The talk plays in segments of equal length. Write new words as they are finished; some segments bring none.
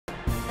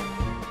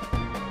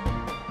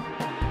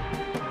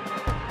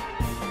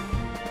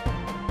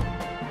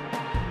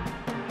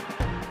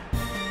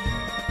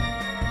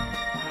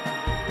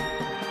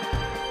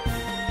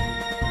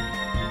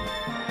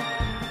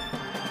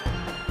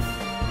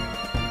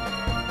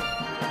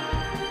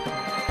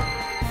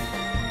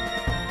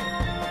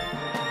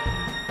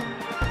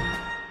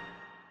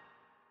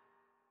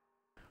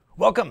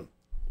Welcome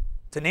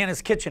to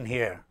Nana's Kitchen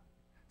here.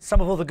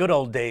 Somerville, the good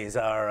old days,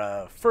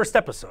 our first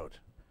episode.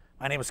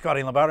 My name is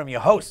Scotty Lombardo. I'm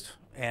your host,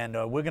 and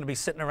we're going to be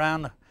sitting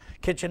around the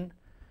kitchen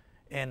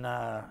and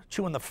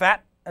chewing the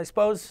fat, I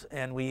suppose.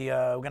 And we're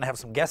going to have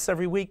some guests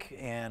every week.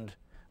 And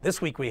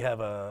this week we have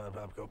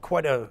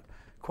quite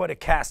a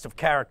cast of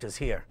characters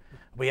here.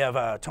 We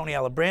have Tony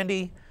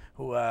Alibrandi,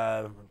 who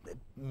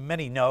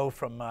many know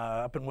from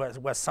up in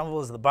West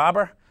Somerville as the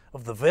barber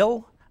of the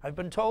Ville, I've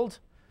been told.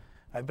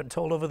 I've been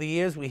told over the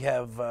years. We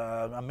have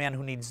a man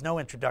who needs no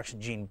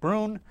introduction,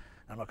 Brune.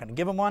 I'm not going to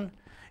give him one.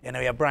 And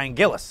we have Brian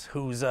Gillis,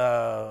 who's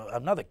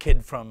another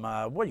kid from,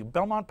 what are you,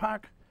 Belmont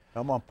Park?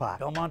 Belmont Park.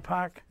 Belmont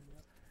Park.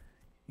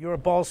 You're a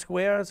Ball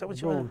Square, is that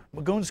what you are?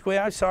 Magoon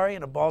Square, sorry,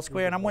 and a Ball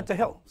Square, and I'm Winter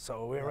Hill.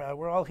 So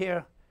we're all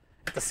here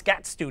at the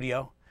SCAT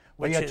studio.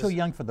 Well, you're too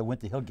young for the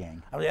Winter Hill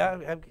gang. Oh,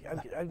 yeah,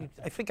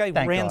 I think I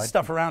ran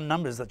stuff around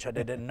numbers that I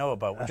didn't know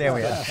about. There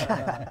we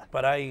are.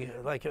 But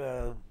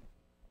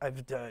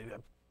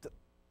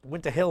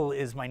Winter Hill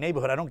is my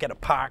neighborhood. I don't get a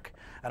park,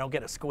 I don't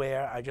get a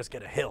square, I just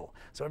get a hill.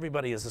 So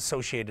everybody is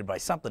associated by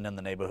something in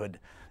the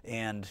neighborhood.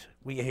 And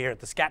we are here at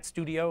the SCAT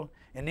studio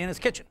in Nana's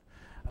Kitchen.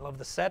 I love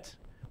the set.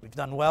 We've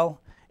done well.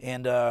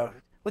 And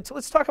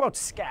let's talk about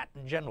SCAT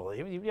in general.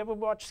 You ever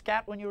watch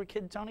SCAT when you were a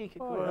kid, Tony?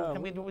 Oh,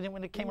 yeah.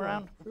 When it came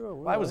around? Sure.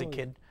 Well, I was a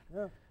kid.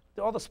 Yeah.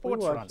 All the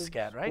sports were on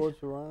SCAT, right?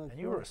 Sports were on it. And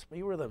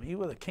you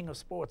were the king of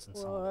sports and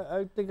so on. Well,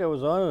 I think I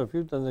was on it a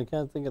few times. I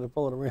can't think of the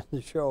fellow that ran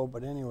the show,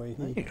 but anyway,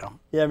 There you go.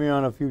 he had me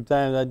on a few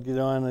times. I'd get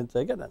on and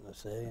say, I got nothing to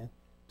say. And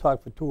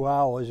talk for 2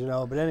 hours, you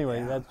know. But anyway,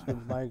 Yeah. that's what my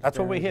experience. That's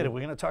what we're here to.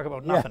 We're going to talk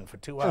about nothing for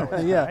 2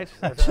 hours, Yeah. right?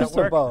 Just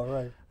about,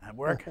 right. That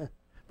work?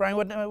 Brian,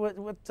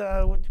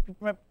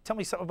 tell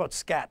me something about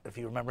SCAT, if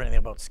you remember anything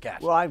about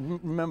SCAT. Well, I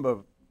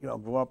remember,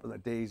 grew up in the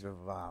days of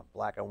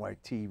black and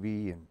white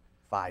TV and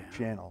 5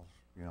 channels.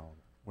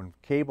 When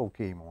cable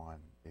came on,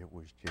 it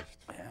was just.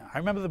 Yeah, I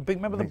remember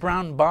the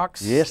brown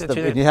box. Yes, that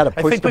and you had to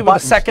push I think the we were the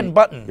buttons. second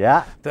button.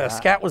 Yeah. The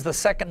SCAT was the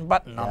second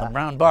button on the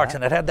brown box,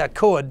 and it had that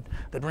cord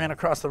that ran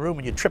across the room,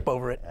 and you'd trip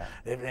over it,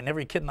 and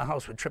every kid in the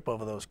house would trip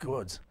over those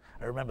cords.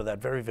 I remember that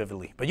very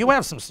vividly. But you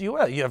have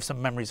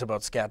some memories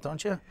about SCAT,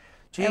 don't you?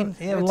 Gene,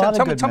 yeah,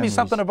 tell me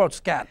something about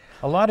SCAT.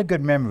 A lot of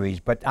good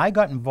memories, but I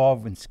got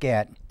involved in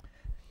SCAT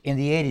in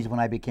the 80s when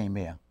I became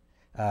mayor.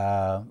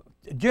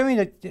 During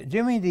the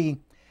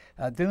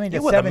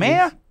You were 70s, the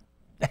mayor?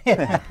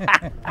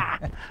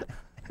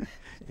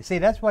 See,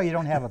 that's why you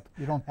don't have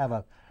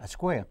a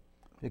square,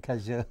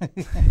 because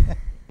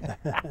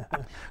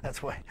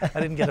That's why I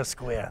didn't get a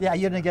square. yeah,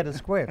 you didn't get a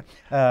square.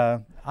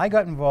 I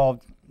got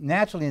involved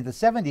naturally in the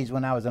 70s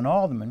when I was an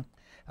alderman.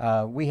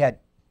 We had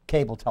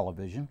cable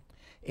television,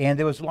 and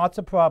there was lots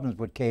of problems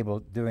with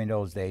cable during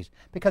those days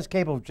because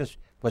cable just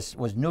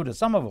was new to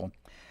Somerville.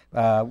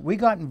 I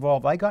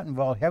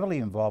got heavily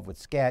involved with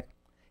SCAT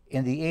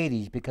in the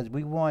 80s because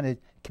we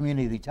wanted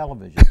community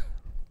television.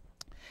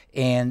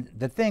 And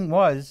the thing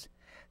was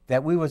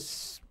that we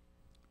was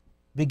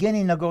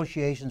beginning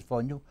negotiations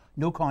for a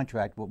new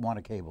contract with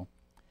Warner Cable.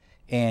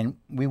 And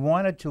we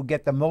wanted to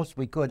get the most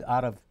we could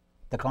out of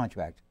the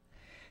contract.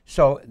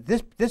 So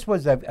this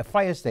was a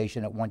fire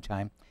station at one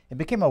time. It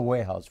became a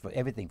warehouse for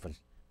everything.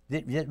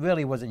 It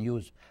really wasn't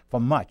used for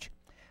much.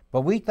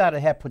 But we thought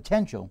it had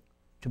potential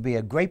to be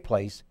a great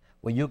place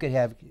where you could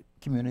have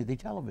community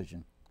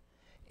television.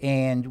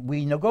 And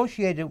we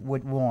negotiated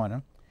with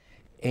Warner,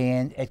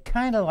 and it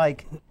kind of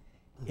like,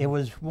 it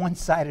was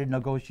one-sided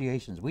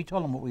negotiations. We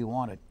told them what we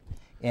wanted.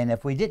 And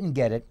if we didn't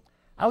get it,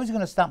 I was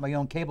going to start my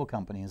own cable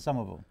company in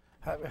Somerville.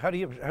 How do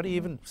you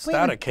even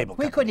start a cable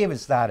company? We couldn't even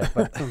start it,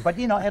 but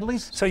at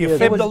least. So you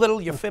fibbed a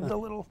little. You fibbed a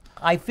little.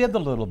 I fibbed a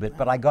little bit,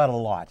 but I got a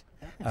lot.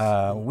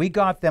 I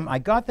got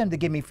them to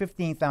give me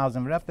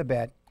 $15,000 right off the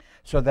bat,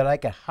 so that I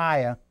could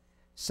hire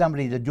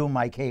somebody to do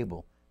my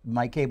cable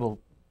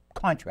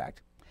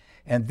contract,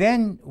 and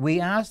then we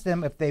asked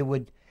them if they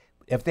would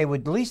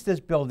lease this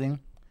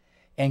building,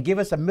 and give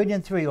us $1.3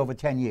 million over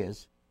 10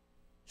 years,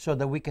 so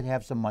that we could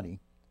have some money,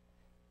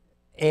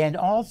 and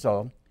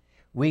also.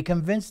 We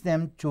convinced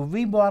them to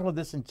remodel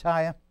this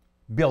entire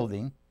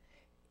building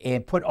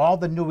and put all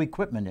the new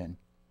equipment in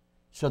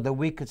so that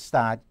we could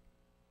start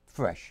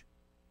fresh.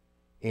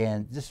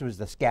 And this was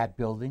the SCAT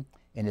building,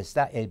 and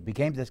it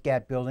became the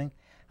SCAT building.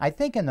 I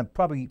think in the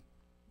probably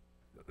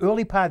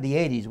early part of the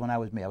 80s when I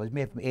was mayor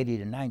from 80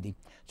 to 90,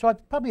 so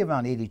it's probably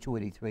around 82,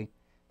 83,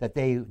 that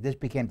this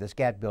became the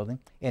SCAT building,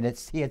 and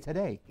it's here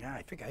today. Yeah,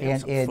 I think I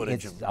have some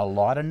footage it's of a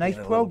lot of nice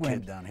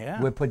programs down here.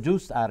 were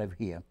produced out of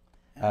here.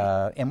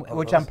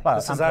 Which I'm proud.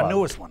 This is our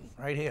newest one,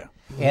 right here.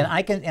 And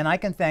I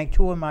can thank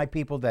 2 of my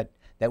people that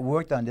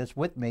worked on this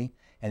with me,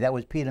 and that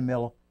was Peter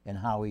Miller and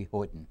Howie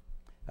Horton.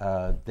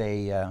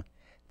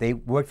 They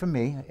worked for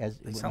me as.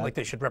 They sound like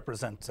they should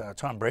represent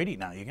Tom Brady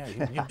now.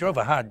 You drove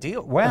a hard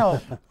deal.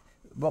 Well,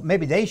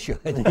 maybe they should.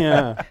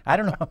 Yeah. I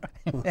don't know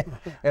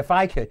if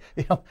I could.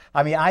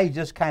 I mean, I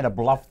just kind of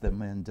bluffed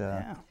them,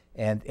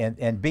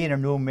 and being a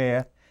new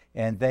mayor,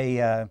 and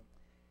they,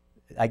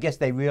 I guess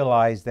they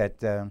realized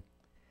that.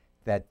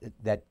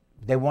 That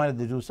they wanted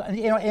to do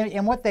something,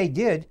 and what they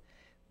did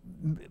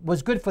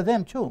was good for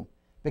them too,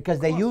 because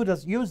they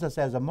used us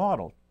as a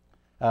model.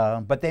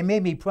 But they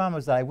made me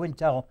promise that I wouldn't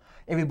tell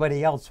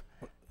everybody else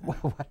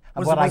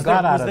what I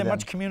got out of them. Was there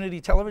much community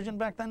television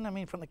back then? I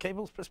mean, from the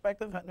cable's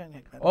perspective?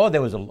 Oh,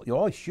 there was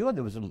sure,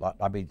 there was a lot.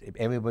 I mean,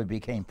 everybody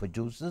became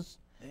producers,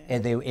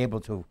 and they were able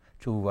to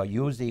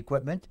use the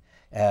equipment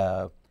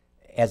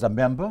as a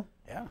member.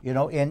 Yeah. You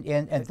know,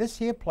 and this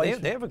here place.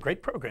 They have a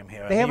great program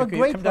here. They have a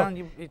great program.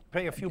 You come down, you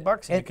pay a few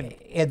bucks, and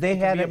they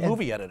had be a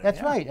movie editor.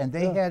 That's right, and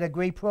they had a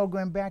great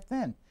program back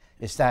then.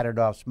 It started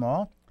off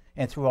small,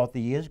 and throughout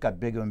the years got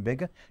bigger and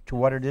bigger to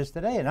what it is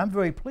today, and I'm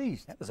very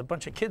pleased. Yeah, there's a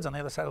bunch of kids on the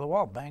other side of the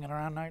wall banging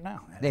around right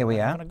now. There we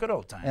are. Having a good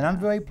old time. And I'm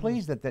very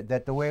pleased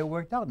that the way it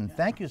worked out, and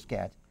thank you,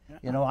 Scat. Yeah.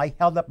 You know, I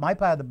held up my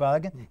part of the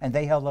bargain, and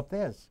they held up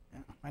theirs. Yeah.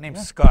 My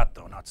name's Scott,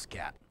 though, not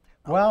Scat.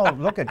 Well,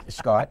 look at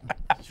Scott.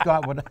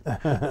 Scott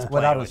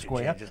without a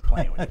square. Just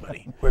playing with you,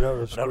 buddy. Without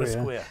a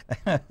square.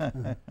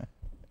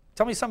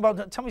 Tell me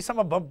something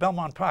about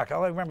Belmont Park.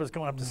 All I remember is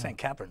going up to St.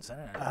 Catherine's.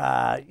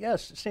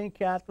 Yes, St.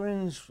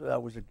 Catherine's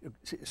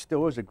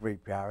still is a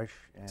great parish.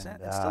 And,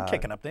 it's still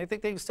kicking up there. I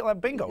think they still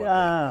have bingo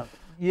up there.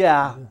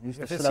 Yeah.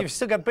 If you've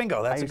still got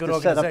bingo, that's a good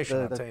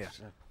organization, I'll tell you.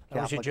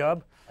 That was your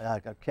job?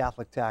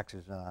 Catholic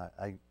taxes.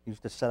 I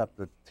used to set up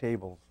the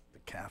tables.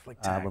 Catholic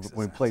taxes.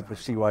 When we played for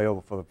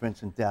CYO for Vinny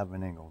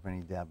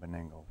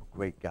Dabenengo,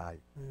 great guy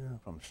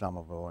from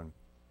Somerville, and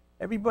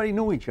everybody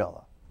knew each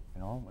other,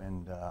 you know.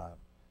 And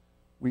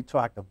we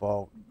talked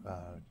about,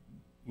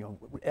 you know,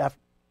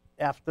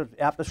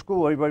 after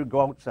school, everybody would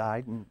go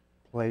outside and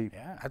play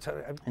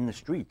in the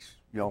streets,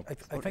 you know.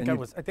 I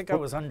think I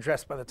was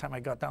undressed by the time I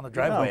got down the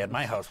driveway at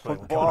my house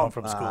coming home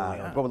from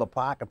school. Go to the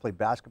park and play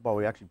basketball.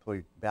 We actually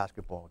played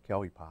basketball at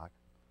Kelly Park.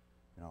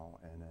 You know,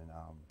 and then,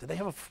 did they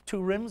have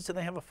two rims? Did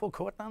they have a full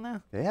court down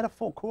there? They had a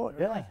full court,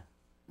 really?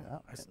 Yeah.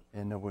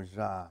 And there was,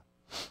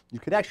 you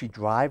could actually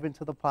drive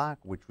into the park,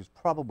 which was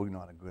probably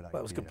not a good idea.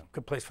 Well, it was a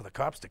good place for the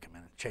cops to come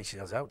in and chase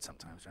you out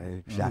sometimes,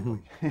 right? Exactly.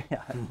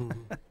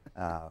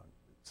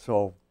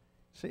 So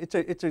it's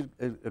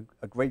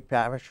a great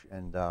parish,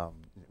 and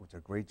it's a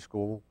great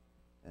school.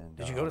 And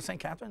did you go to St.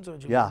 Catherine's, or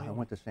did you? Yeah, I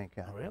went to St.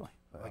 Catherine's. Oh, really?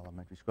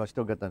 Elementary school. I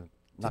still got the.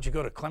 Did you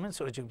go to Clements,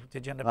 or did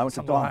you end up? I went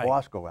to Don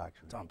Bosco,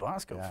 actually. Don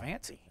Bosco,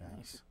 fancy,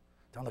 nice.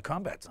 Down the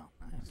combat zone,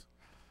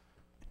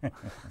 nice.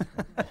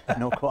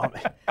 No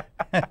comment.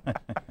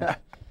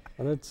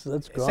 That's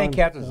gone. St.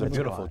 Catherine's is a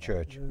beautiful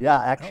church.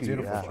 Yeah, actually,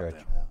 beautiful church.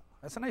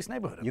 That's a nice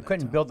neighborhood. You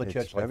couldn't build a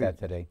church like that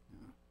today.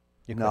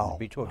 You couldn't. It'd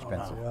be too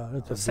expensive.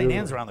 St.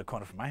 Anne's around the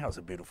corner from my house,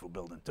 a beautiful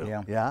building too.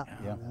 Yeah.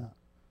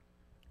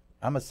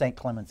 I'm a St.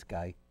 Clement's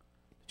guy.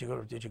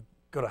 Did you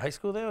go to high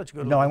school there? Or did you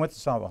go to no, I went to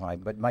Somerville High,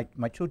 but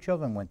my two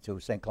children went to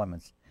St.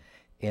 Clement's.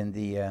 In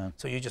the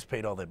so you just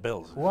paid all their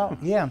bills. Well,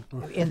 yeah.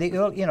 In the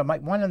early, you know,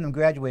 one of them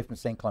graduated from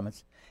St.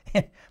 Clement's.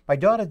 My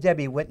daughter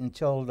Debbie went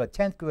until the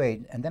 10th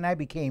grade, and then I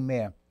became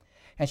mayor,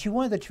 and she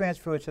wanted to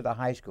transfer to the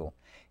high school.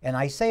 And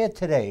I say it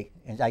today,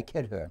 and I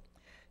kid her,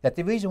 that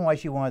the reason why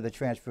she wanted to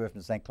transfer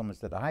from St. Clement's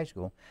to the high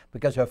school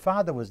because her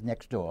father was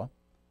next door,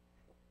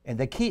 and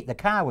the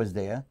car was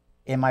there,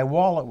 and my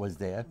wallet was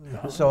there,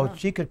 so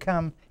she could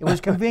come. It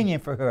was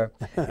convenient for her.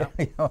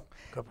 You know.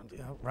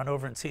 Run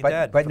over and see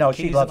Dad. But no,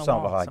 she loved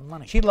Somerville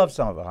High. She loved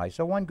Somerville High.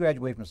 So one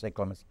graduated from St.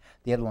 Clement's,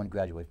 the other one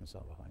graduated from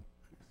Somerville High.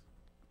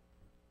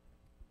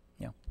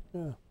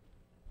 Yeah.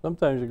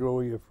 Sometimes you go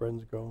where your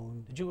friends go.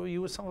 Did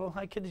you a Somerville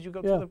High kid? Did you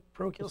go through the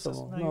parochial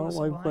system? No,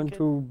 I went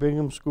to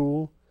Bingham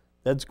School.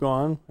 That's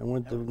gone. I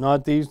went to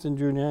Northeastern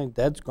Junior High.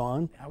 That's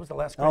gone. I was the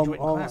last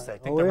graduating class. I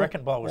think the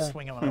wrecking ball was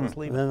swinging when I was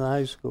leaving. And then the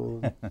high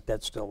school,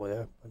 that's still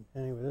there. But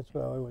anyway, that's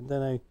where I went.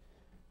 Then I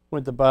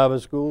went to barber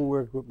school,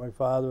 worked with my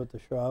father at the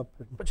shop.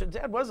 But your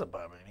dad was a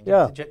barber. I mean,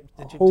 yeah.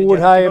 Who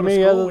would hire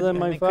me other than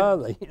my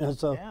father? You know,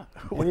 so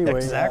anyway,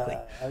 exactly.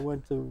 I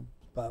went to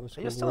barber school.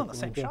 So you're still in the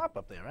same shop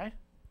up there, right?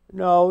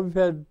 No, we've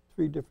had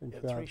 3 different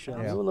shops. 3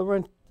 shops. Well, the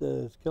rent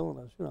is killing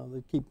us. You know,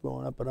 they keep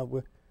going up and up.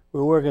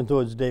 We're working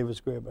towards Davis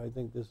Square, but I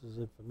think this is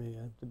it for me.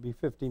 I have to be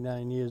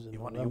 59 years. You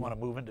want to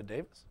move into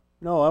Davis?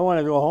 No, I want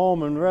to go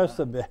home and rest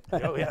a bit.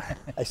 Oh yeah.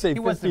 I say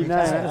 59.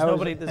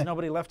 There's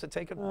nobody left to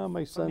take it.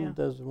 My son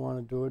doesn't want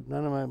to do it.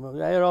 None of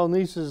my. I had all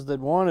nieces that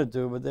wanted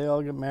to, but they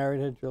all got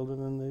married, had children,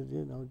 and they,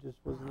 you know, just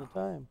wasn't the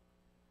time.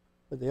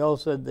 But they all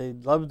said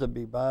they'd love to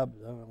be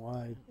barbers. I don't know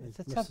why. It's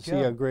a Just tough to see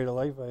job. how great a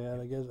life I had,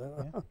 I guess. I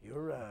don't know.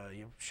 Your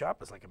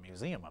shop is like a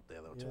museum up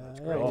there, though, too.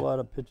 That's I great. have a lot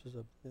of pictures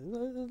up there.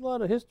 There's a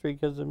lot of history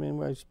because, I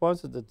mean, I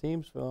sponsored the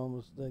teams for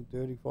almost like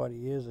 30, 40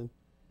 years. And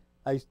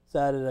I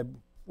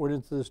went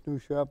into this new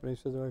shop and I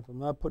said, if I'm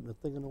not putting a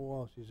thing on the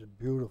wall, she said,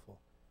 beautiful.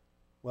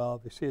 Well,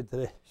 if you see it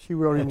today, she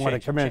don't even want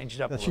to come in.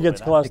 She gets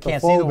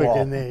claustrophobic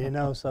in there, you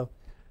know. So,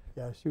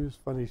 yeah, she was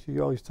funny. She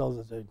always tells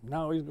us,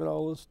 now he's got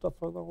all this stuff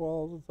on the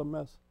walls. It's a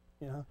mess,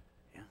 you know.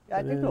 Yeah,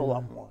 I think there are a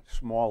lot more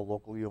small,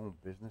 locally owned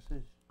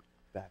businesses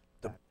back.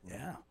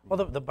 Yeah.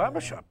 Well, the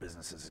barbershop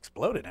business has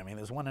exploded. I mean,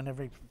 there's one in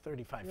every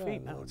 35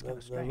 feet now. It's kind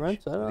of strange.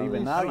 Rents, I don't know,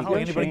 Even now,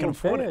 anybody can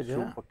afford it.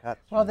 Supercuts.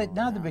 Well,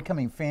 now they're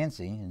becoming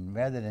fancy, and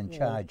rather than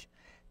charge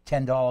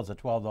 $10 or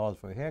 $12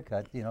 for a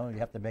haircut. You know, you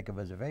have to make a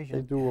reservation.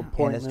 They do and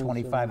appointments. it's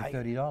 $25 to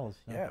 $30. So.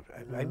 Yeah,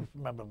 I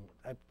remember.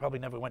 I probably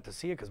never went to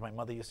see it because my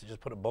mother used to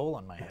just put a bowl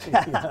on my head.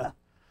 Yeah.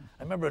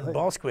 I remember in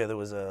Ball Square there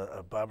was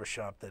a barber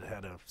shop that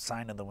had a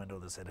sign in the window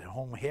that said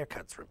 "Home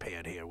haircuts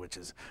repaired here," which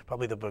is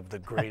probably the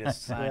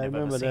greatest sign Yeah, I I've ever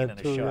remember seen that in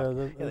a too. shop.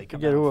 Yeah, I they come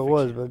forget out who and it fix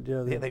was, you.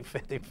 but yeah, They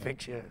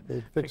fix you. they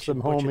fix fixed your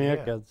some home butchered hair.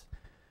 haircuts.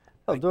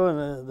 Well,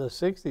 during the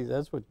 60s,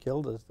 that's what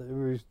killed us. They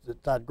used to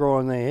start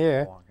growing their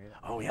hair. Long hair.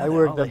 Oh yeah, I they're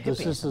worked all the at the hippies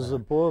Sisters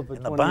of Poor for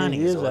and the 28 Bonnies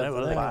years or whatever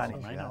after they that. call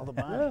them, right? Yeah. All the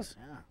Bonnies.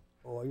 Yeah.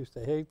 Oh, I used to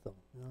hate them.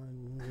 You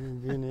know,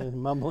 and being there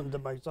mumbling to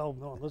myself,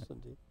 no one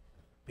listened to you.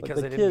 But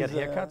Because the they didn't get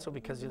kids, haircuts, or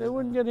because you they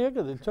wouldn't get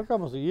haircuts. It took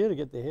almost a year to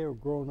get their hair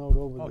grown out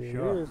over Oh, their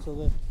sure. ears. So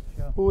that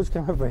Sure. who was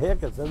coming for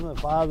haircuts? Then the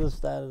fathers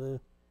started to,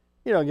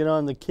 you know, get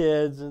on the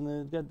kids, and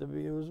it got to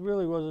be. It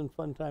really wasn't a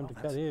fun time to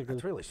cut hair That's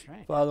because really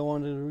strange. father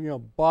wanted to, you know,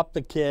 bop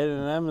the kid,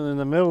 and I'm in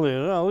the middle there.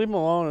 No, leave him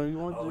alone. You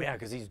want Oh to, yeah,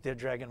 because they're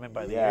dragging him in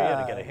by the Yeah,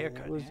 ear to get a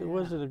haircut. It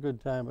wasn't a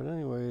good time, but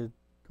anyway, it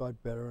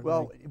got better. and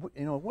Well,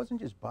 you know, it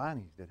wasn't just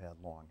Barney's that had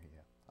long hair.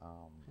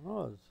 it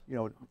was. You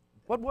know,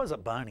 What was a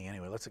Bonnie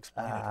anyway? Let's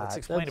explain it. Let's Uh,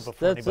 explain it That's,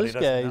 before that's anybody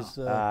this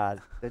doesn't guy's.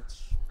 know. that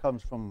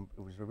comes from,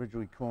 it was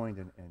originally coined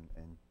in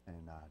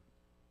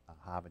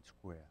Harvard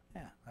Square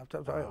Yeah,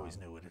 I always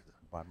knew it.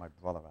 by my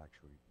brother,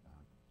 actually.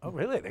 Oh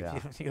really? Yeah.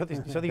 You're the,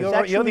 so There's you're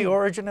actually- the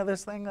origin of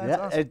this thing? That's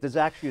Yeah, awesome. there's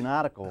actually an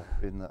article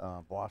in the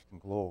Boston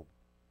Globe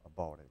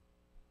about it,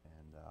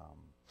 and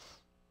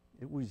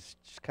it was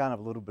just kind of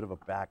a little bit of a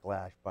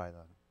backlash by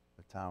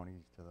the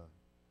townies to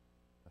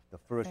the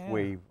first Yeah.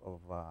 wave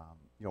of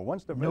you know,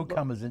 once the red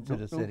Newcomers into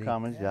the city.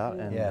 newcomers, yeah,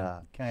 and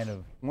Yeah, kind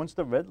of. once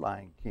the red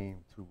line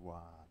came to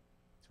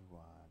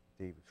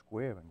David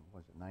Square in,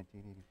 was it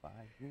 1985?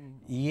 June?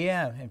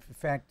 Yeah, in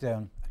fact,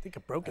 I think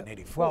it broke in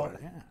 '84. well,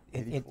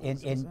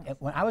 yeah.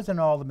 when I was an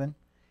alderman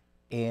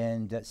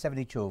in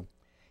 '72,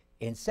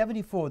 in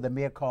 '74 the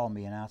mayor called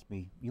me and asked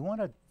me, "You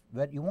want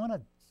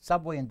a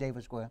subway in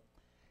Davis Square?"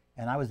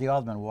 And I was the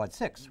alderman in Ward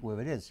 6,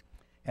 where it is.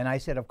 And I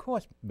said, "Of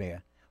course,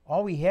 Mayor.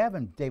 All we have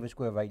in Davis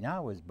Square right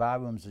now is bar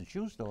rooms and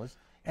shoe stores,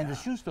 and the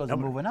shoe stores are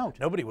moving out."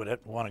 Nobody would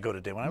want to go to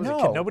Davis. When I was No,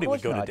 a kid, nobody of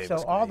would course go not. to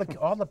Davis. So all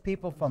Square. the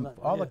people from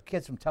the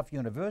kids from Tufts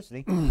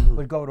University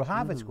would go to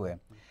Harvard Square.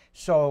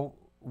 So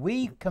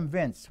we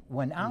convinced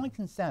when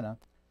Arlington Center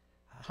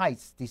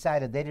Heights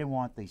decided they didn't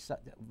want the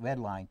red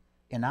line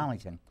in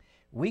Arlington,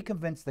 we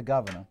convinced the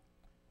governor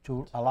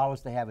to allow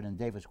us to have it in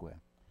Davis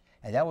Square,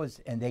 and that was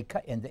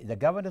the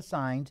governor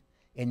signed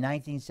in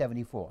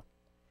 1974.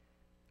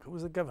 Who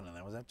was the governor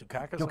then? Was that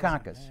Dukakis?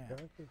 Dukakis.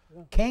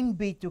 Yeah. King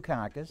beat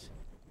Dukakis.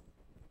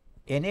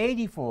 In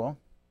 '84,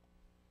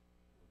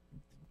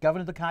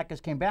 Governor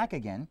Dukakis came back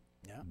again,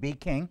 Yeah. beat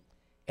King,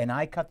 and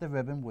I cut the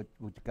ribbon with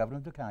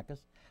Governor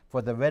Dukakis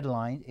for the red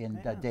line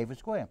in Davis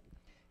Square.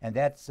 And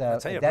that's how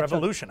you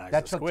revolutionized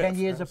that the took square. 10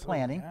 years of Absolutely,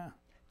 planning. yeah.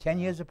 10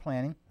 years of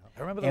planning. I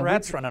remember the And we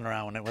rats t- running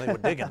around when they were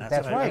digging.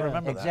 That's I right.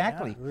 remember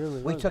Exactly. that. Yeah.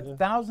 Really We was, took yeah.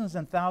 thousands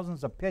and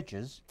thousands of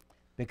pictures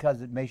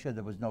because it made sure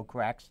there was no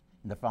cracks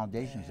in the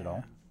foundations at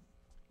all.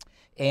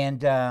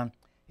 And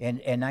in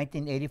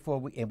 1984,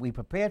 we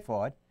prepared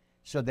for it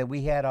so that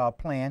we had our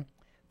plan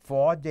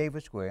for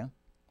Davis Square.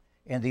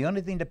 And the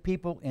only thing the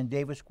people in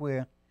Davis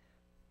Square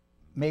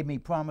made me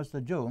promise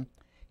to do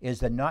is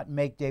to not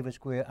make Davis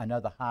Square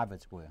another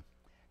Harvard Square.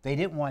 They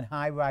didn't want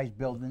high-rise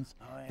buildings.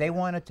 They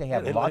wanted to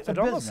have lots of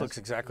it business. almost looks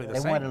exactly the They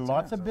same. wanted It's-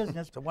 lots yeah, of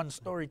business. It's a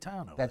one-story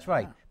town. Over That's there,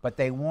 right. yeah. But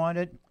they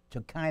wanted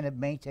to kind of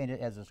maintain it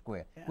as a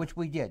square, which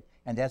we did.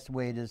 And that's the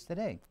way it is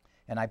today.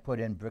 And I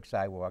put in brick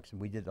sidewalks, and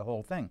we did the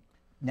whole thing.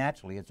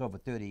 Naturally, it's over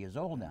 30 years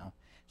old now,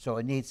 so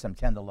it needs some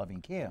tender,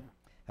 loving care.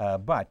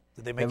 But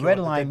Did they make the you, red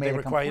did line they made it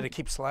require you to complete.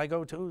 keep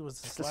Sligo too?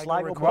 Was the Sligo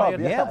Sligo required?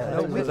 Club, Yeah,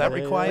 Was that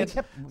required? We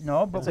kept,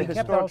 no, but It's we a kept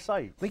historic all,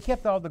 site. we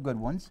kept all the good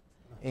ones,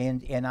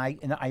 and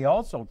I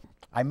also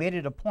made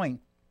it a point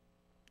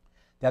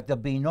that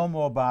there'll be no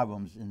more bar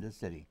rooms in this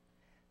city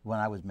when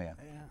I was mayor.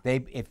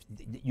 If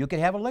you could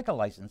have a liquor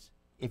license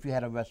if you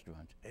had a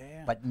restaurant,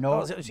 Yeah. but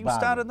no. Oh, so you bar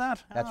started rooms.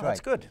 that? That's Oh, right. That's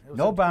good. It was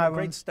No a bar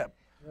great rooms. step.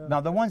 Now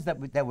the ones that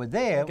were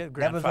there, Get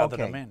that was grandfathered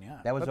okay. them in,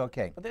 yeah. That was But-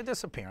 okay. But they're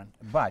disappearing.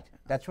 But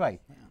that's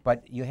right.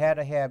 But you had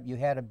to have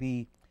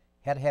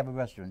a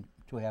restaurant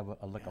to have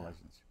a liquor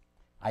license.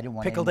 I didn't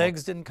want Pickled any more,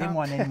 eggs didn't count?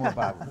 want any more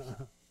bar rooms.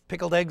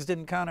 Pickled eggs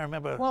didn't count. I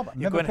remember. Well, you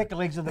remember going-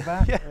 pickled eggs in the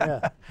bar?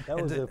 Yeah,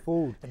 that was the- their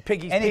food. and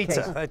Piggy's Any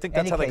Pizza. case- I think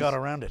that's any how they got case,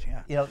 around it.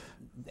 Yeah. You know,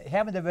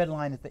 having the red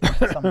line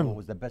at Somerville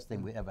was the best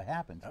thing that ever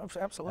happened.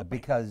 Absolutely.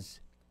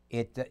 Because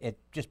it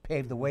just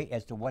paved the way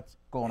as to what's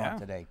going on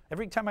today.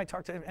 Every time I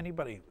talk to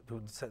anybody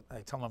who said,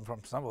 I tell them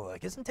from Somerville,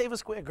 like, isn't Davis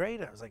Square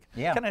great? I was like,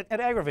 Yeah. Kinda, it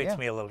aggravates Yeah.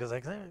 me a little because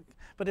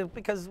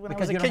because when I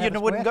Because was a you don't kid, have you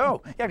a wouldn't square?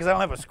 go. Yeah, because I don't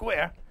have a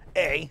square.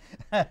 A,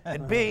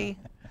 and B,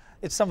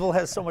 Somerville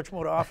has so much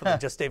more to offer than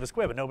just Davis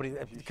Square. But nobody,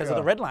 because of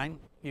the Sure. red line,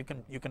 you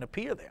can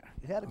appear there.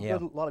 You had Yeah. a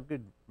lot of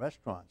good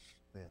restaurants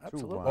there too.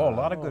 Absolutely. Oh, a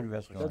lot of good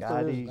restaurants. That's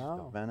what it is Scotty's, the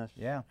now. Venice.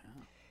 Yeah.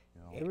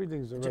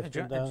 Everything's a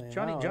restaurant down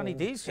there now. Johnny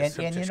D's And- just,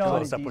 and just you know-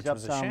 closed up, Johnny which D's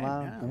was a Uptown shame.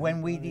 Lounge. Yeah.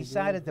 When we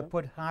decided to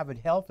put Harvard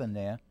Health in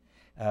there,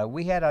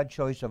 we had our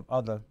choice of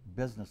other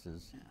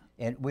businesses,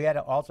 and we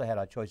also had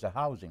our choice of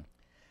housing.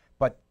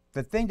 But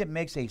the thing that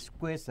makes a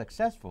square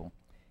successful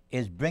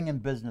is bringing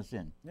business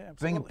in,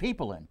 bringing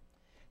people in.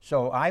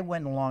 So I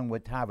went along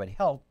with Harvard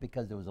Health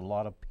because there was a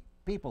lot of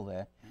people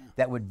there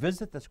that would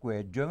visit the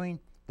square during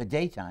the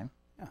daytime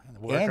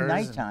and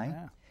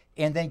nighttime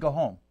and then go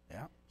home.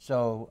 Yeah.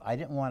 So I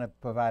didn't want to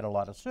provide a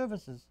lot of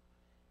services.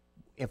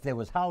 If there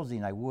was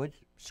housing, I would,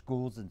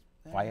 schools and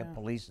fire,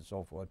 police, and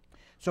so forth.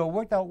 So it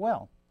worked out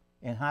well,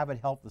 and Harvard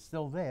Health is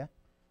still there,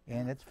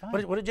 and it's fine.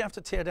 What did you have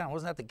to tear down?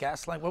 Wasn't that the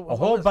gas line? A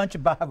whole bunch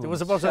of bar rooms. There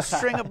was about a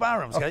string of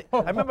bar rooms. I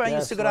remember I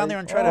used to go down there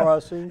and try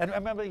to. And I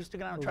remember I used to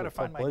go down and try to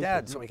find my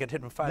dad so we could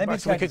hit him $5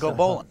 so we could go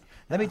bowling.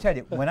 Let me tell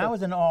you, when I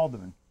was an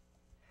alderman,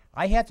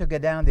 I had to go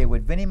down there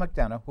with Vinnie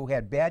McDonough, who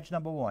had badge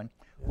 #1,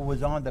 who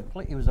was on the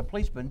he was a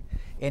policeman,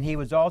 and he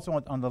was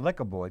also on the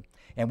liquor board.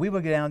 And we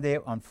would go down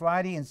there on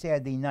Friday and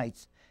Saturday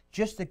nights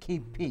just to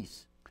keep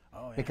peace,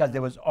 because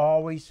there was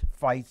always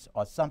fights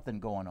or something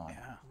going on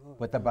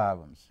with the bar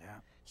rooms. Yeah.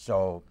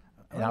 So.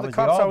 And the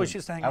cops always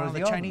used to hang around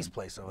the Chinese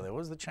place over there. What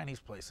was the Chinese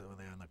place over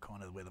there in the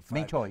corner where the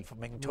Ming Toi.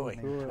 Ming Toi.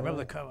 I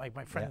remember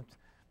my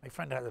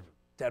friend had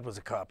dad was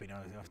a cop. You know,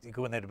 you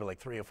go in there to be like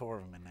 3 or 4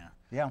 of them in there.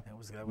 Yeah. That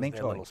was their Ming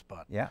Toi. little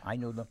spot. Yeah, I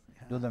knew them.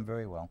 Knew them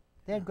very well.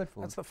 They had good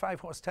food. That's the 5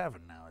 Horse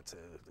Tavern now. It's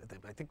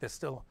I think there's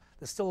still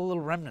a little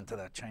remnant of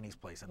that Chinese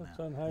place in there. It's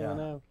on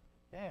Highland Ave.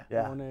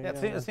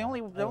 It's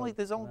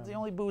the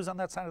only booze on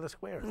that side of the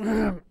square.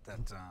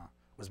 that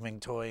was Ming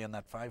Toi and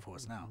that 5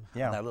 Horse now.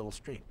 Yeah. On that little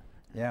street.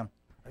 Yeah.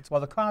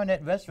 Well, the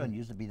Coronet Restaurant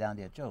used to be down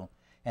there too,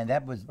 and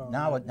that was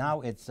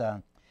now it's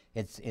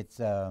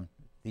the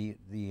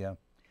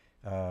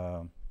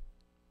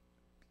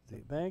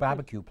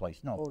barbecue place.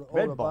 No,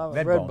 Red Bones.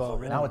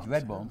 Now it's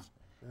Red Bones.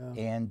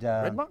 Yeah. And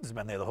Red Bones has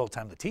been there the whole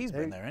time. The tea's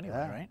been there anyway,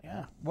 right?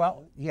 Yeah.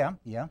 Well, yeah.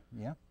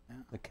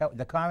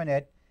 The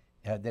Coronet,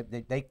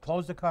 they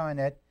closed the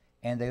Coronet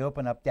and they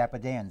opened up Dapper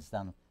Dan's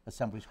down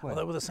Assembly Square.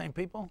 Well, they were the same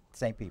people.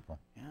 Same people.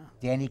 Yeah.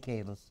 Danny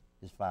Kalis,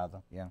 his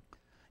father. Yeah.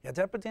 Yeah,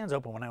 Dapper Dan's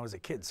open when I was a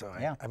kid, so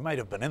I might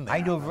have been in there.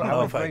 I knew.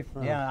 I was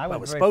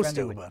very supposed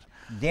to, but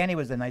Danny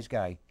was a nice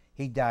guy.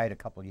 He died a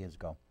couple of years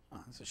ago. Oh,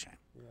 that's a shame.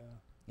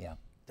 Yeah.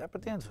 Dapper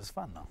Dan's was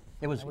fun though.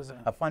 It was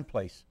a fun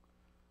place.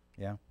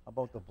 Yeah. How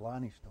about the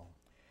Blarney Stone?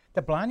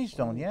 The Blarney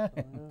Stone, yeah.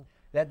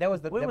 That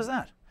was the. Where was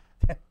that?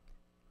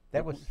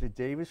 That was the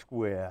Davis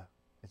Square.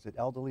 Is it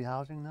elderly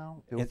housing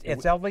now?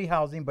 It's elderly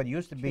housing, but it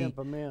used to be.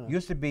 Manor.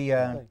 Used to be.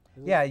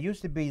 It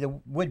used to be the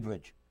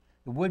Woodbridge,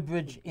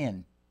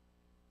 Inn.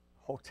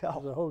 Hotel.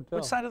 It was a hotel.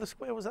 Which side of the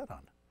square was that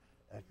on?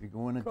 If you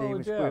go into College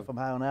Davis Square Ave. from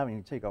Highland Avenue,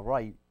 you take a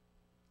right.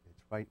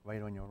 It's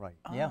right on your right.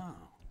 Yeah.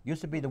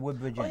 Used to be the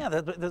Woodbridge Inn. Oh yeah,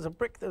 there's a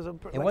brick. There's a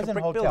It like wasn't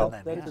a a brick hotel.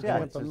 building That's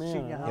then. a it's a Manor.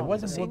 senior It housing.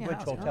 wasn't Senior Woodbridge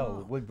housing. Hotel.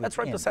 Oh. Woodbridge That's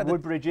right Inn. beside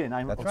Woodbridge Inn.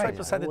 That's It's right. right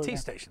beside the Yeah. T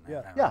station.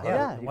 Yeah.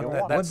 Yeah. You What- can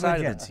that walk. that Woodbridge side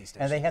Inn. of the T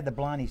station. And they had the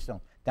Blarney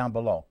Stone down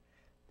below.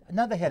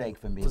 Another headache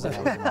for me when I was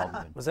in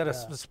Alderman. Was that a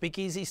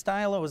speakeasy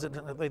style, or was it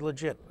like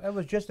legit? It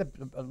was just a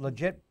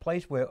legit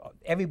place where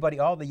everybody,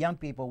 all the young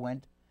people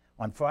went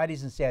on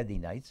Fridays and Saturday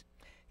nights,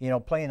 you know,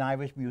 playing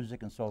Irish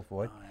music and so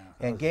forth,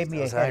 and gave me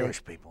a those headache.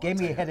 Irish people, Gave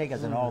I'll me a tell you. headache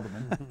as an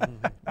alderman.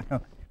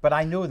 But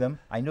I knew them.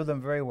 I knew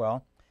them very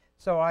well.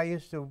 So I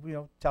used to, you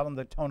know, tell them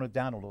to tone it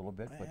down a little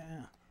bit. But,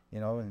 Yeah. you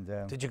know, and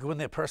Did you go in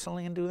there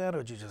personally and do that, or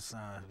did you just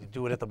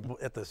do it at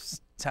the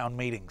town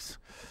meetings?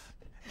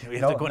 You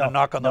have to go in and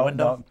knock on the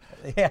window.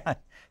 No. Yeah,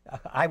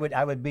 I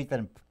would beat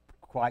them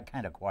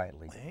kind of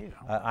quietly. There you go.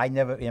 I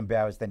never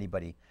embarrassed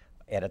anybody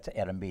at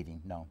a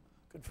meeting. No,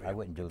 Good for I you.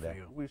 wouldn't do Good for that.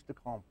 you. We used to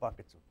call them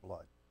buckets of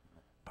blood.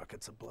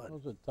 Buckets of blood.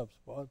 Those are tough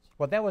spots.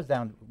 Well, that was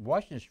down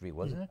Washington Street,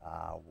 wasn't it?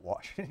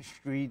 Washington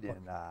Street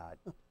and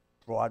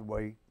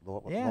Broadway,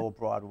 Yeah. Lower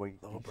Broadway,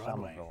 Lower in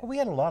Broadway. Somerville. Well, we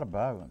had a lot of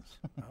bar rooms.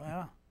 Oh,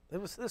 yeah.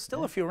 There's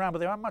still a few around, but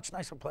there are much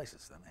nicer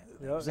places than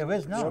they. There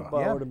is now. That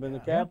Yeah. would have been the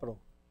Capitol.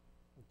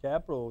 The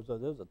Capitol was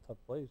a tough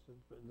place.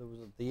 There was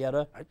a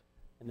theater,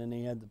 and then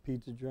they had the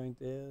pizza joint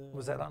there.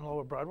 Was that on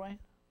Lower Broadway?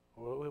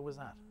 Or where was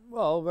that?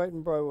 Well, right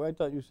in Broadway. I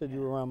thought you said you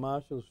were around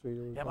Marshall Street.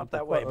 It was Yeah, I'm like up that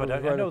the way, fir- but it I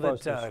was right know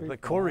across that the street the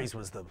from Corey's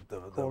was the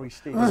Corey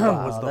Steve. was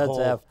Wow, the that's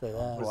whole. after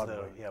that. Was the,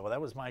 Broadway. yeah, well,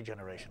 that was my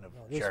generation of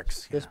This,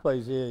 jerks. This yeah.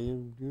 place here,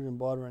 you didn't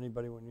bother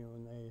anybody when you were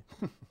in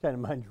there. Kind of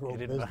mind your own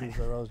didn't mind. business,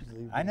 or else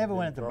you I never get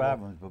went in into trouble. bar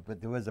rooms,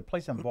 but there was a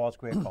place on Ball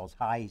Square called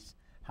High's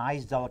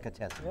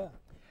Delicatessen. Yeah.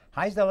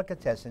 High's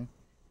Delicatessen.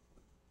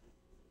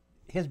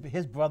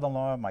 His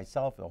brother-in-law,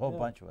 myself, a whole Yeah.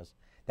 bunch of us.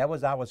 That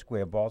was our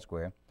square, Ball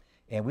Square,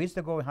 and we used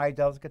to go to High's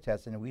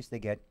Delicatessen, and we used to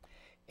get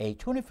a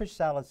tuna fish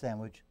salad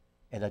sandwich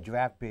and a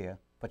draft beer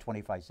for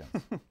 25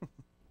 cents.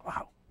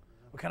 Wow.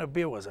 What kind of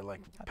beer was it?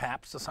 Like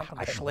Pabst or something?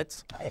 Like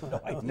Schlitz? I have no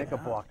idea.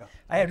 Knickerbocker.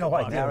 I have no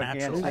Knickerbocker. idea.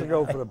 Natural. They used to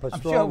go for the pastrami.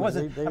 I'm sure it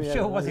wasn't. They I'm had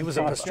sure it a- wasn't. He was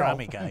a soft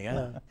pastrami shell. guy,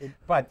 yeah.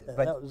 But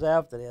that was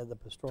after they had the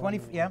pastrami.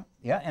 20.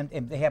 Yeah,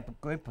 and they have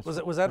good. Was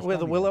that where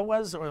the pastrami. Willow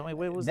was, or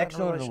where was Next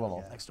that? in door to the relation?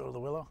 Willow. Next door to the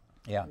Willow.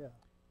 Yeah. Yeah.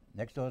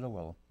 Next door to the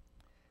Willow.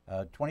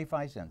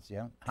 25 cents.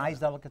 Yeah. High's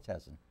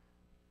Delicatessen.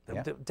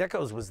 Yeah.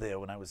 Deco's was there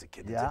when I was a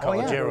kid. Yeah. The Oh,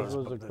 yeah. Caballeros. It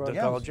was The across the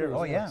Caballeros.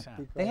 Oh yeah.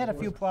 yes, They had a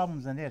few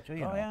problems in there too.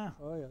 You Oh know. yeah.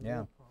 Oh, yeah. Yeah.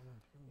 no problem.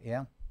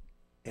 Yeah.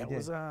 It They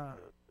was did.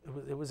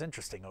 It was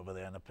interesting over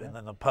there, and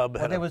then the pub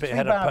Well, had, there was three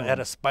had barrooms.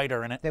 a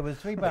spider in it. There was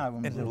 3 bar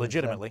rooms. And There was,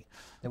 legitimately.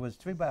 there was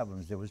 3 bar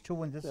rooms. There was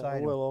 2 on this Yeah,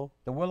 side. the Willow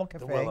The Willow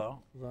Cafe. The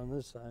Willow. was on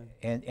this side.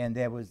 And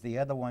there was the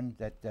other one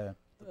that now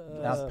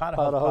Potter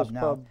Powder House House Pub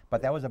now, Pub.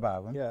 but that was a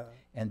bar room. Yeah,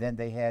 And then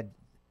they had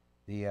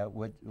the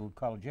what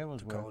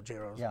Collegeros were.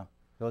 Collegeros. Yeah,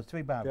 there was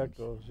 3 bar rooms.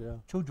 Geckos, yeah.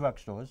 2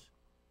 drugstores,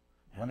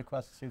 one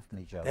across the street from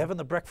each other. They're having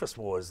the breakfast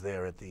wars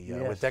there at the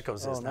where Yes.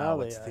 Deco's Oh, is now now.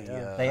 they It's are, the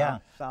yeah. They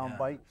are. Sound Yeah.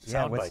 bites.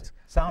 Sound with bites.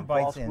 Sound And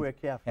Ball bites Square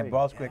Cafe. and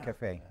Ball Square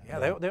Cafe. Yeah,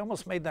 they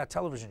almost made that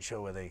television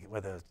show where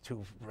the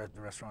 2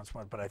 restaurants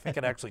went, but I think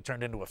it actually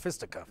turned into a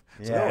fisticuff.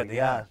 So Yeah. they had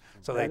Yeah.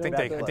 So Yeah, I think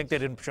that they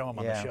didn't show them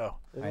on the Yeah. show.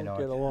 They I don't know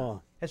get it.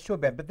 along. It's too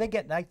bad, but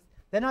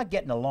they're not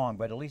getting along,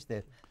 but at least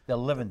they're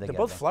living They're together.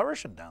 both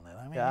flourishing down there.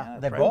 I mean, Yeah.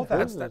 They right, both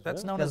that's, are.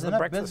 that's Yeah. known There's as the enough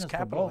breakfast business for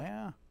capital. both.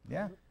 Yeah.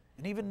 Yeah.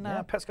 And even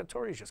Yeah.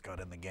 Pescatori's just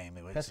got in the game.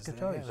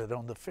 Pescatori's. They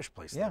owned the fish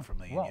place Yeah, there for a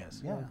million well,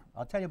 years. yeah.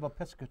 I'll tell you about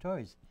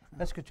Pescatori's.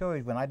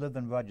 Pescatori's, when I lived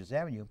on Rogers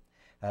Avenue,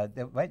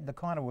 right in the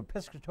corner where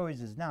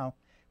Pescatori's is now,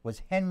 was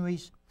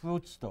Henry's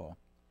Fruit Store.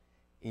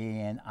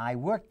 And I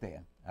worked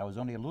there. I was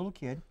only a little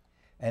kid,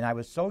 and I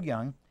was so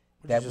young Would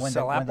you that just when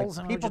sell the apples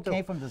and what'd people you do?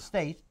 came from the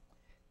States,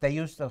 they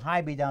used to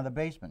hide me down the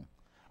basement.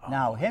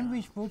 Now,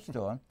 Henry's Fruit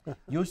Store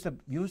used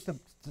to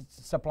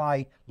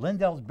supply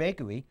Lindell's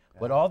Bakery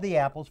with all the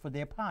apples for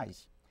their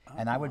pies.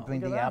 And I would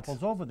bring look the at that.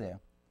 apples over there.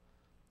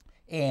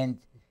 And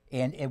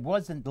it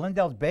wasn't,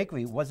 Lindell's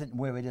Bakery wasn't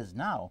where it is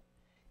now.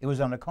 It was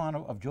on the corner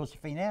of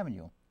Josephine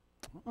Avenue.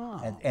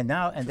 Oh, And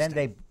then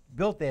they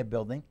built their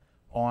building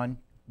on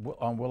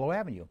Willow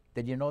Avenue.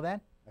 Did you know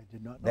that? I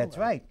did not know That's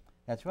that. right.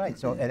 That's right.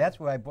 So and that's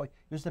where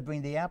used to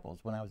bring the apples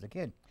when I was a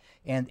kid.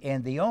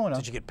 And the owner.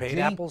 did you get paid Gene-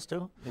 apples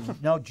too?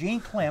 No, Gene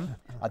Clem.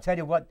 I'll tell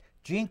you what.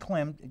 Gene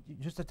Clem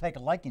used to take a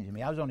liking to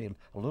me. I was only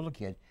a little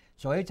kid,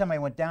 so every time I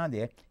went down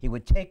there, he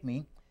would take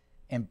me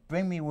and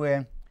bring me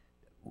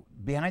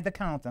behind the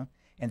counter,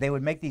 and they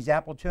would make these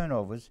apple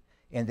turnovers,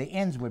 and the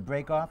ends would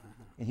break off,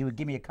 and he would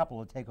give me a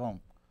couple to take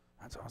home.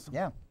 That's awesome.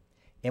 Yeah,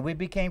 and we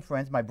became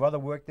friends. My brother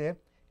worked there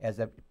as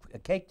a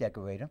cake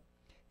decorator,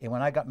 and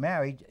when I got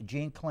married,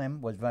 Gene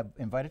Clem was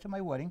invited to my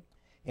wedding,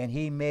 and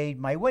he made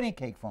my wedding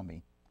cake for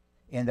me.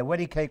 And the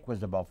wedding cake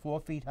was about 4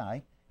 feet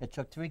high. It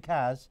took 3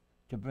 cars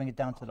to bring it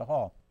down to the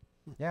hall.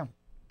 Yeah.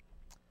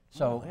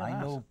 So yeah,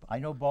 nice. I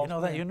know Ball You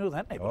know that you knew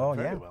that neighborhood Oh,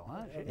 very yeah. well,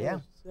 huh? Yeah.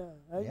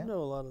 I Yeah. know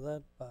a lot of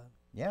that part.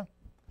 Yeah.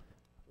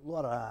 A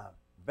lot of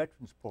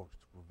veterans posts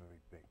were very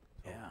big.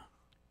 Yeah.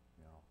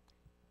 You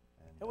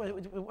know.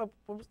 And, What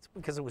was,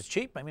 because it was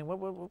cheap. I mean, what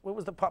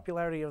was the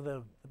popularity of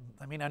the?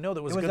 I mean, I know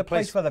there was It a was good a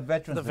place for the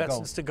veterans for the to go.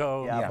 veterans to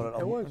go. Yeah, Yeah. but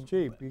It was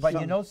cheap. But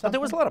you know something? But there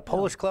was a lot of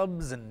Polish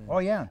clubs and Oh,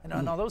 yeah.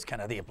 and all those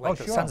kind of like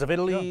the sure, Sons of sure.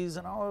 Italy's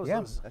and all those.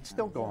 Yeah. that's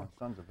still going.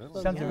 Sons of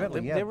Italy. Sons of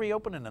Italy, yeah. They're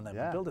reopening in that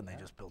Yeah. building they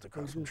just built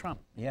across from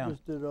Trump. Yeah.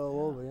 Just did it all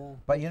over, yeah.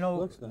 But you know,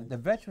 Looks nice. the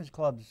veterans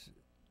clubs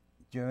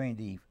during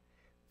the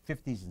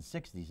 50s and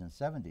 60s and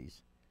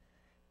 70s,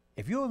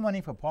 if you were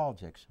running for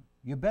politics,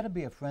 you better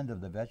be a friend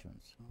of the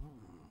veterans.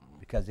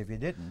 Because if you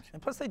didn't,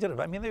 And plus, they did.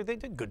 I mean, they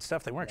did good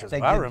stuff. They weren't just they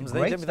bar did rooms.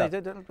 great They stuff.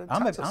 did I'm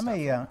tons of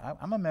stuff.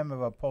 I'm a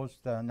member of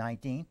Post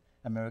 19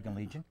 American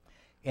Legion,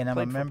 and I'm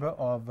a Played member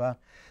of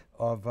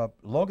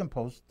Logan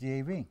Post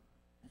DAV.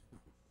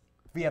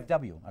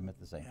 VFW, I meant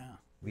to say.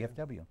 Yeah.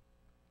 VFW.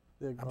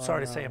 They're I'm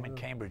sorry to gone say now, I'm in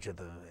yeah. Cambridge at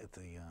the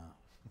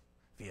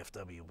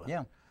VFW, but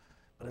Yeah.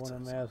 but The it's,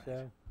 one in it's Mass, all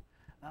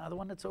right. The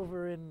one that's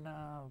over in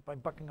by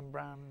Buckingham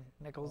Brown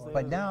Nichols. there.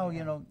 But now,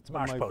 you know, It's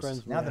Marsh my Post.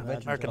 friends now were the in that.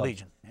 veterans American clubs,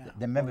 Legion. Yeah.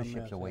 the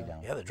memberships are way yeah.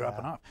 down. Yeah, they're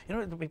dropping off. You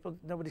know, the people,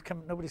 nobody's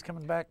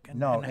coming back and,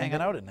 No, and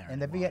hanging out in there.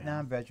 And the anymore,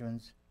 Vietnam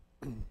veterans.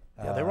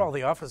 Yeah, they were all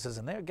the officers,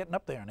 and they're getting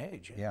up there in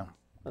age. Yeah.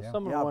 Now, Yeah.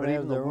 some of Yeah, them but want to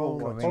even have the their World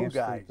own War post II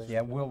guys. and things.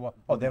 Yeah,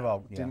 oh, they're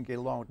all, yeah. Didn't get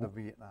along with the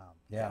Vietnam.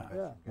 Yeah.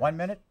 Yeah. 1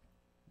 minute?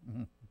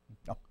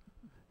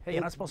 Hey,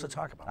 you're not supposed to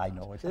talk about. I that.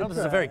 know it. I know this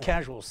is a very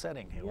casual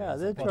setting here. Yeah, We're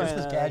they're supposed trying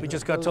to- to. casual. We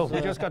just got told. We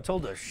those, just got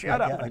told to shut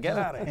Yeah, up yeah, and get just-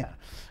 out of here.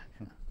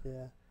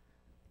 Yeah.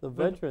 The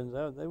veterans,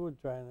 they were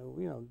trying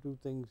to, do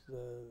things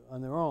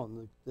on their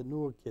own. The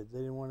newer kids, they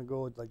didn't want to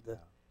go with like the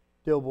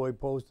Dillboy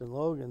Post and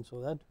Logan, so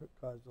that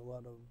caused a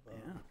lot of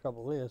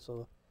trouble there.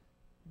 So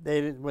they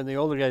didn't. When the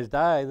older guys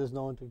die, there's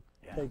no one to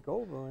take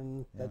over,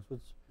 and that's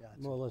what's Yeah,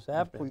 it's more or a less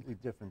happening. completely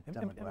different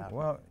demographic.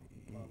 Well,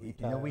 you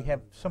know, we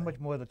have so much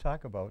more to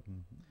talk about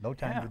and no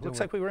time Yeah, to do looks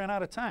it. like we ran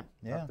out of time.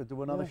 Yeah. Have to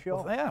do another Yeah.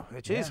 show. Well, yeah,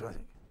 geez,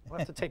 we'll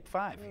have to take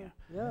 5 here.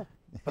 Yeah.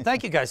 But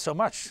thank you guys so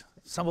much.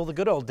 Some of the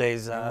good old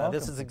days. This welcome.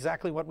 is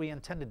exactly what we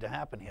intended to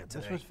happen here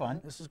today. This was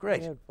fun. This is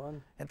great. We had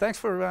fun. And thanks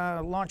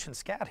for launching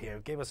SCAT here.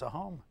 It gave us a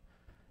home.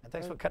 And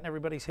thanks for cutting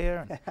everybody's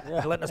hair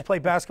and letting us play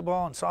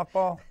basketball and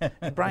softball.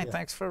 And Brian,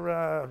 thanks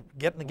for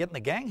getting the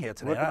gang here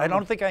today. Working I on don't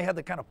the- think I had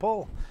the kind of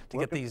pull to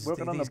get working- these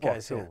working on the book,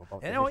 guys too, here.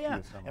 about the And, oh history yeah,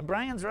 of Somerville. and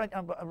Brian's right.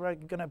 I'm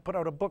going to put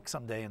out a book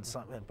someday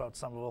about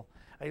Somerville.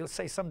 I'll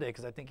say someday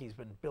because I think he's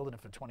been building it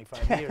for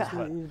 25 years.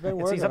 But He's been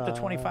he's working up to on it.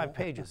 25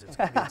 pages. It's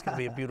going to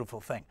be a beautiful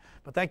thing.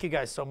 But thank you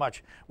guys so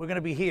much. We're going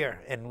to be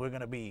here, and we're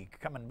going to be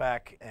coming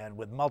back and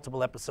with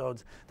multiple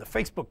episodes. The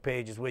Facebook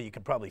page is where you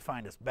can probably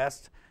find us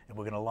best, and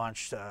we're going to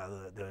launch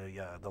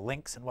the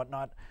links and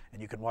whatnot,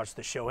 and you can watch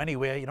the show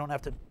anywhere. You don't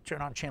have to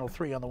turn on Channel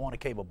 3 on the Warner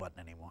Cable button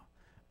anymore.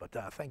 But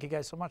thank you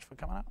guys so much for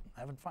coming out and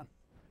having fun.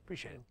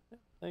 Appreciate it.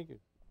 Thank you.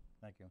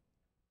 Thank you.